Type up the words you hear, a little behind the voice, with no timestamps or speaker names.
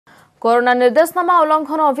Corona निर्देशनामा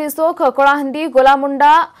उल्लंघन अभियोग Kalahandi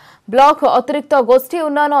Golamunda block अतिरिक्त गोष्ठी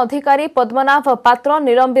उन्नयन अधिकारी पद्मनाभ पात्र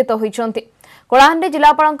निलंबित होइछन्ति। कलाहांडी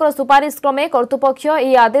जिलापालंकर सुपारिश क्रमे कर्तृपक्ष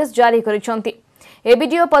यह आदेश जारी करिछन्ति।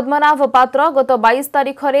 एबीडीओ पद्मनाभ पात्र गत 22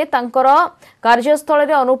 तारिख रे तांकर कार्यस्थल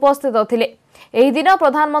रे अनुपस्थित थिले। एही दिन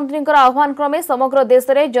प्रधानमंत्री आह्वान क्रमे समग्र देश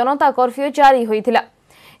रे जनता कर्फ्यू जारी होइथिला।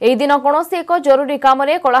 एही दिन कोनोसी एक जरूरी काम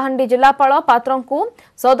रे कलाहांडी जिलापाल पात्रंकु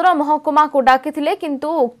सदर महकुमा को डाकिथिले, किंतु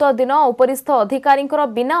उक्त दिन उपरिस्थ अधिकारींकर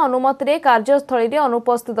बिना अनुमति रे कार्यस्थली रे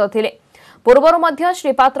अनुपस्थित थिले। पूर्वरु मध्य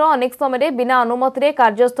श्री पात्र अनेक समय बिना अनुमति रे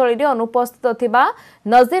कार्यस्थली रे अनुपस्थित थिबा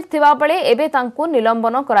नजीर थिबा बेले एबे तांकु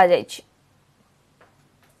निलंबन करा जायछि।